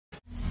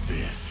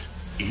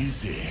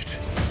is it?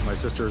 My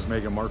sister is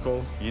Meghan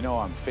Markle. You know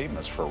I'm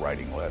famous for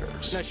writing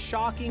letters. A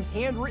shocking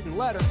handwritten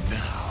letter.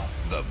 Now,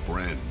 the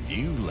brand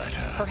new letter.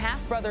 Her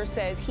half-brother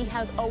says he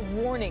has a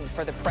warning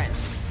for the prince.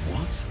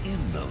 What's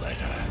in the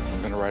letter?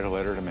 I'm gonna write a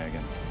letter to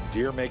Meghan.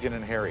 Dear Meghan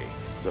and Harry,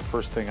 the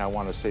first thing I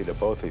want to say to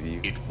both of you.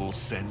 It will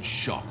send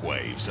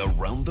shockwaves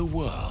around the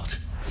world.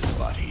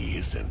 But he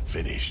isn't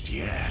finished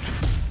yet.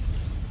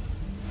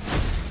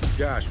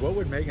 Gosh, what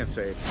would Meghan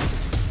say?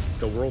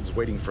 The world's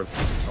waiting for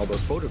all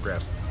those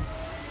photographs.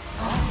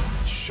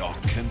 Shock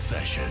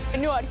confession. I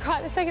knew I'd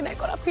cry the second I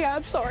got up here.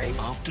 I'm sorry.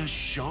 After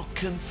shock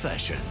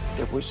confession.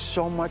 There was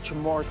so much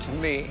more to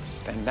me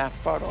than that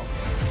photo.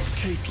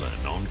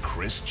 Caitlyn on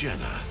Kris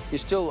Jenner. You're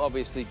still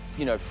obviously,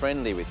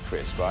 friendly with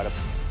Kris, right?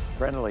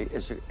 Friendly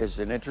is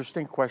an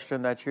interesting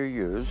question that you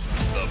use.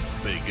 The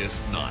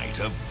biggest night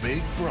of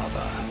Big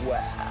Brother.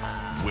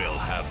 Wow. We'll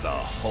have the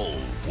whole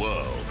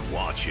world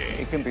watching.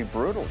 It can be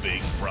brutal.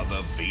 Big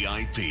Brother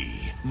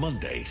VIP,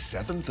 Monday,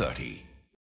 7:30.